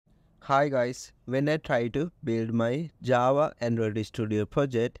Hi guys, when I try to build my Java Android Studio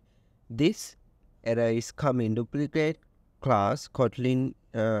project, this error is coming duplicate class Kotlin.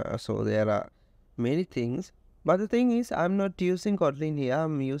 So there are many things, but the thing is I'm not using Kotlin here,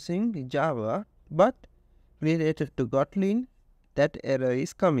 I'm using Java, but related to Kotlin that error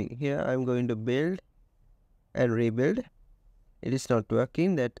is coming. Here I'm going to build and rebuild. It is not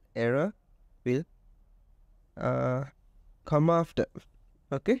working, that error will come after.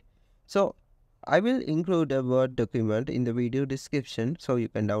 Okay, so I will include a Word document in the video description so you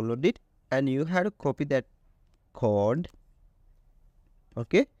can download it, and you have to copy that code.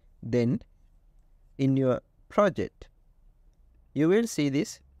 Okay, then in your project you will see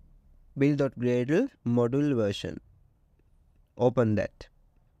this build.gradle module version. Open that,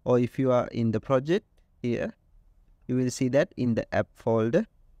 or if you are in the project here, you will see that in the app folder.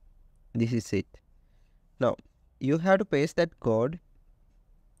 This is it. Now you have to paste that code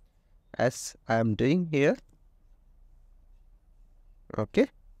as I am doing here. Okay,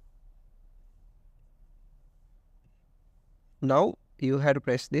 now you have to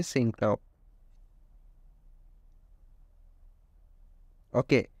press this sync now.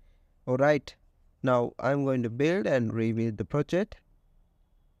 Okay, alright, now I'm going to build and rebuild the project.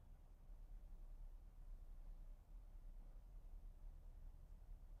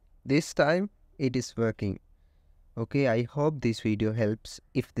 This time it is working. Okay, I hope this video helps.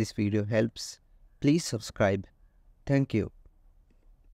 If this video helps, please subscribe. Thank you.